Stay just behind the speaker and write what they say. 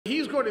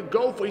going to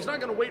go for, he's not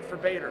going to wait for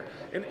Fedor.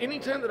 And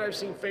anytime that I've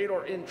seen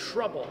Fedor in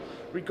trouble,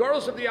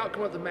 regardless of the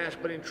outcome of the match,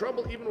 but in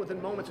trouble even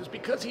within moments, is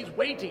because he's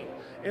waiting.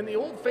 And the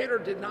old Fedor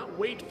did not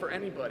wait for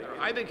anybody.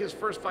 I think his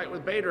first fight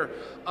with Fedor,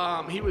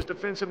 he was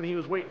defensive and he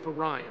was waiting for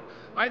Ryan.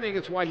 I think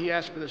it's why he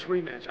asked for this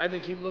rematch. I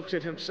think he looks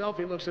at himself,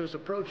 he looks at his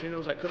approach, and he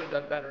knows I could have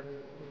done better.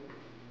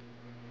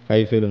 How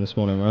you feeling this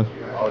morning, man?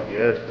 Oh,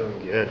 good, doing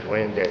good,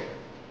 weighing day.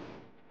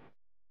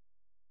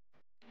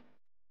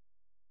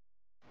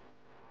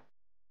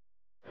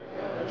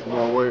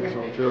 Small weight,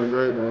 so I'm feeling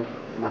great, man.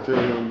 I'm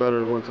feeling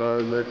better once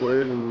I make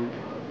weight and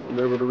I'm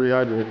able to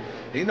rehydrate.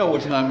 He know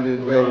what time it is,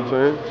 man. You know what I'm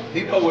saying?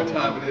 He know what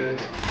time it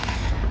is.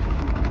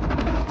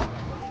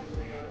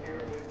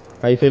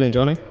 How you feeling,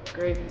 Johnny?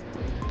 Great.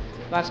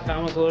 Last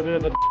pound was a little bit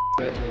of a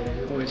but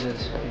always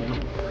is, you know,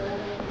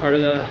 part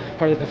of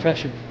the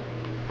profession.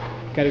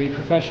 Got to be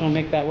professional,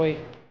 make that weight.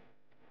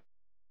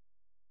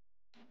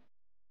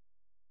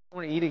 I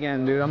want to eat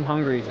again, dude. I'm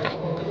hungry.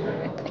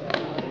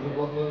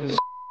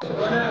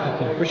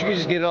 Wish you could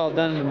just get it all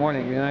done in the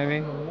morning, you know what I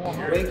mean?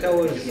 Weight cut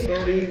was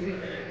so easy.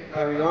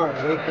 Here we are,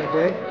 weight cut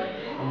day.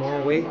 I'm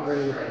on weight,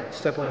 ready to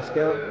step on the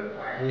scale,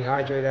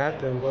 rehydrate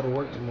after, and go to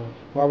work tomorrow.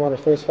 Well, I'm on the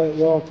first fight.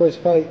 Well, on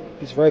first fight,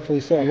 it's rightfully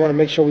so. We want to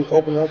make sure we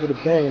open up with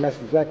a bang, and that's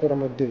exactly what I'm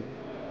going to do.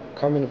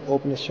 Come in and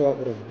open the show up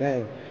with a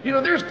bang. You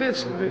know, there's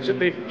fits that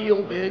they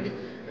feel big,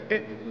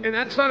 and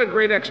that's not a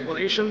great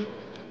explanation,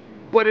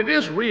 but it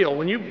is real.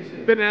 When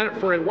you've been at it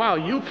for a while,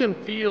 you can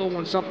feel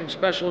when something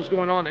special is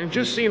going on. And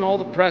just seeing all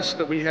the press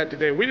that we had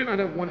today, we did not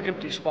have one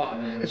empty spot.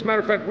 As a matter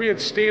of fact, we had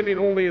standing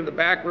only in the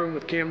back room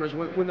with cameras.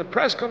 When the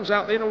press comes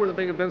out, they know where the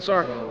big events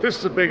are. This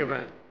is a big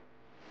event.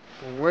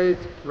 On weight,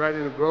 ready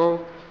to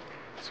go.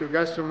 See you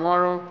guys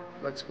tomorrow.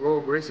 Let's go,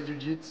 Gracie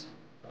Jiu-Jitsu.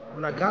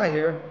 When I got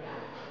here,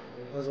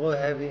 it was a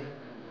little heavy.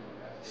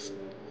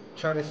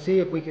 Trying to see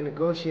if we can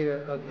negotiate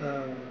a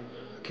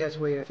catch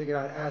weight. I figured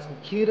I'd ask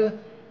Nikita.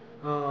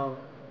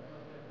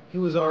 He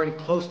was already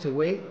close to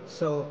weight,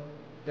 so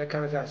that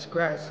kind of got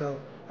scratched. So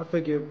I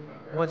figured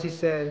once he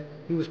said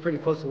he was pretty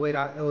close to weight,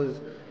 it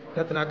was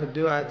nothing I could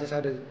do. I just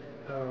had to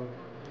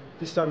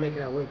just start making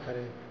that weight cut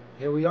in.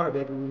 Here we are,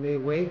 baby. We made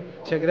weight.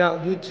 Check it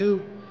out,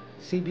 YouTube,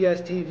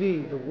 CBS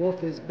TV. The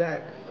Wolf is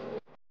back.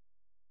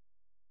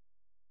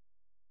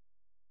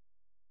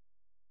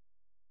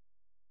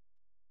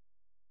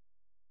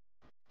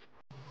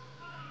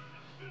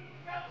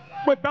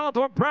 With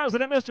Bellator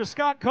President Mr.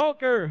 Scott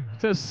Coker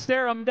to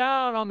stare him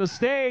down on the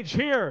stage.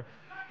 Here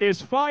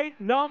is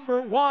fight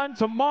number 1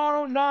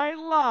 tomorrow night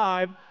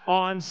live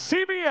on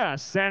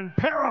CBS and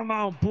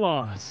Paramount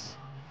Plus.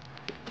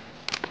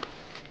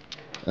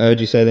 I heard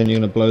you say then you're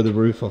going to blow the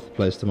roof off the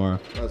place tomorrow.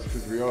 That's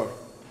because we are.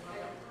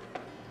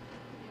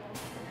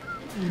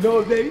 You know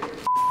it, baby.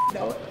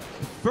 Know it.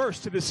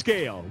 First to the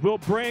scale, we'll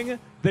bring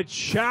the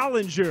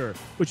challenger.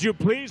 Would you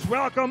please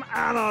welcome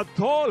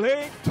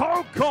Anatoly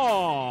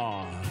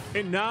Tokov?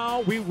 And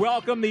now we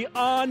welcome the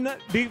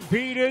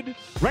undefeated,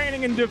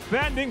 reigning and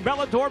defending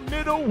Bellator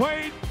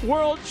middleweight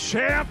world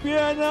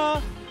champion,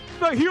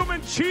 the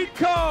human cheat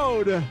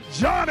code,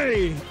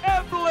 Johnny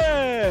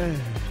Eblen.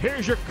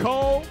 Here's your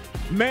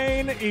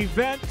co-main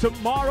event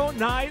tomorrow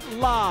night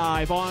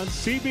live on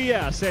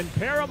CBS and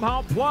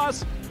Paramount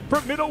Plus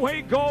for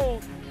middleweight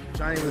gold.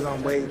 Johnny was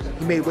on weight.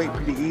 He made weight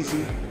pretty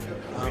easy.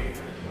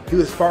 He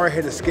was far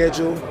ahead of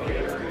schedule.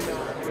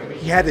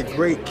 He had a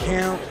great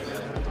camp.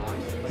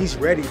 He's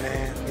ready,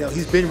 man. You know,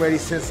 he's been ready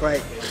since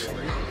like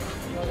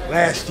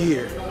last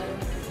year.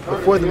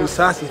 Before the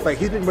Musashi fight,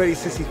 he's been ready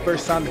since he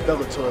first signed the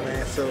Bellator,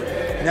 man. So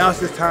now it's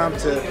just time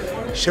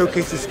to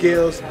showcase his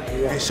skills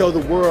and show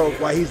the world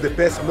why he's the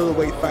best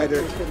middleweight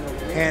fighter,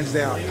 hands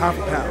down, pound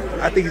for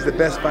pound. I think he's the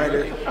best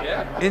fighter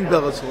in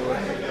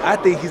Bellator. I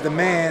think he's the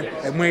man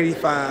at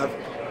 185,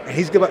 and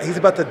he's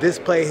about to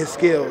display his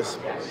skills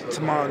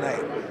tomorrow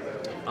night.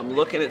 I'm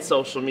looking at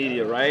social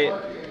media, right?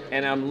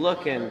 And I'm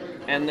looking,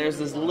 and there's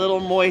this little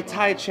Muay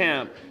Thai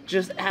champ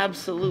just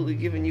absolutely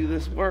giving you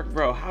this work,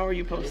 bro. How are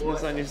you posting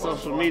this on your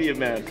social media,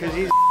 man? Because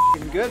he's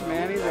good,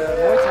 man. He's a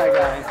Muay Thai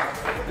guy.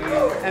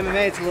 I mean,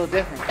 MMA, it's a little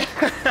different.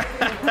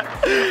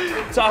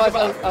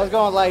 I was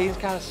going like, he's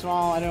kind of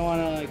small. I didn't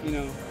want to, like, you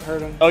know,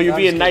 hurt him. Oh, you're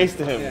being nice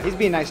to him. Yeah, he's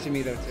being nice to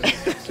me, though,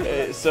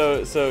 too.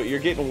 So you're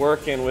getting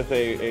work in with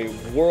a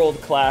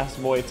world-class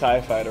Muay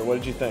Thai fighter. What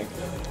did you think?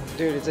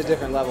 Dude, it's a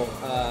different level.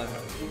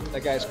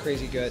 That guy's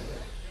crazy good.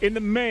 In the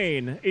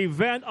main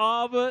event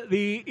of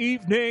the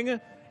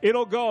evening,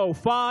 it'll go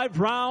 5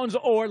 rounds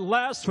or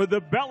less for the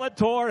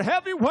Bellator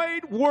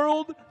Heavyweight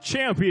World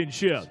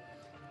Championship.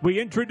 We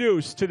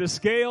introduce to the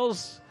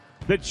scales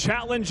the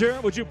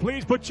challenger. Would you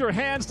please put your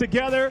hands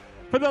together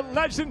for the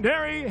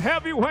legendary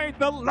heavyweight,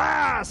 the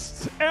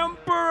last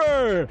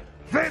Emperor,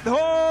 Fedor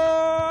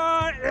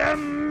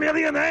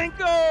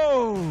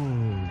Emelianenko.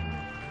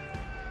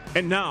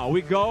 And now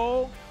we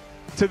go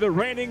to the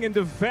reigning and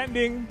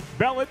defending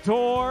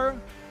Bellator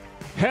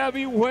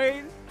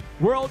Heavyweight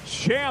World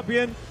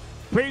Champion.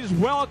 Please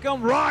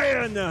welcome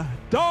Ryan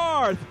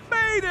Darth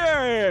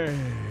Bader.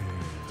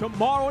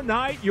 Tomorrow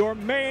night, your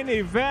main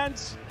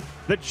event,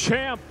 the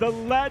champ, the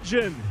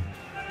legend,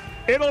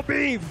 It'll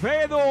be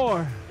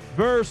Fedor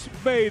versus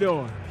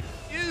Fedor.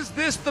 Is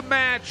this the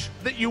match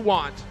that you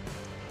want?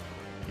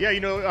 Yeah, you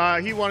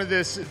know, he wanted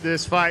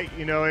this fight,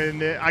 you know,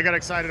 and I got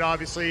excited,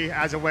 obviously,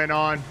 as it went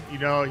on. You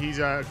know, he's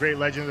a great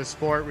legend of the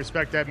sport.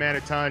 Respect that man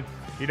a ton,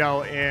 you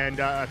know, and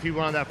if he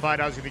wanted that fight,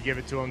 I was going to give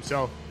it to him.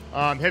 So,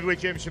 heavyweight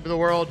championship of the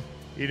world,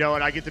 you know,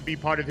 and I get to be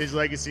part of his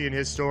legacy and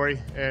his story,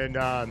 and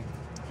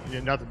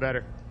nothing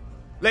better.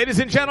 Ladies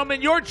and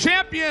gentlemen, your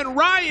champion,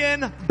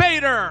 Ryan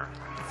Bader.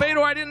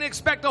 Fedor, I didn't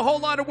expect a whole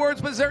lot of words,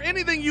 but is there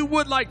anything you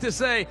would like to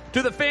say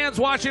to the fans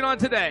watching on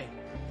today?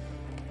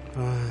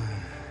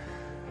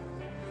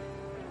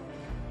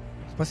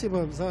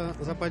 Спасибо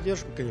за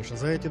поддержку, конечно,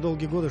 за эти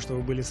долгие годы, что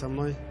вы были со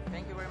мной.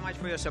 Thank you very much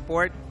for your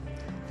support.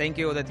 Thank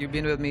you that you've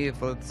been with me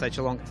for such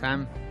a long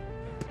time.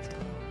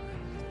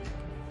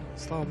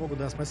 Слава Богу,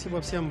 да. Спасибо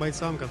всем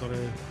бойцам,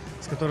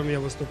 с которыми я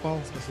выступал.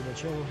 Спасибо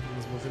Челу. У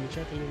нас был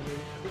замечательный день.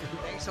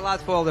 Thanks a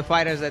lot for all the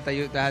fighters that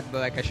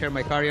I shared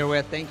my career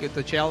with. Thank you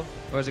to Chel.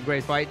 It was a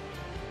great fight.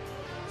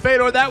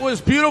 Fedor, that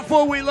was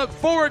beautiful. We look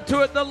forward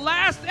to it. The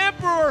last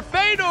Emperor,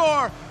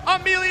 Fedor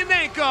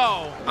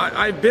Emelianenko.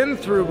 I've been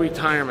through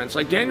retirements.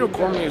 Like Daniel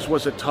Cormier's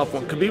was a tough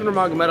one. Khabib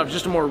Nurmagomedov,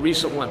 just a more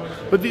recent one.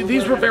 But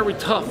these were very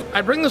tough.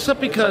 I bring this up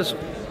because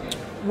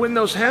when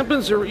those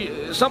happens,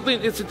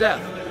 it's a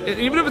death.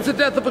 Even if it's a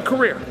death of a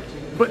career.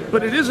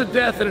 But it is a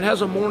death and it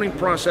has a mourning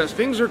process.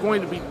 Things are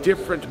going to be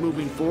different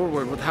moving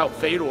forward without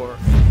Fedor.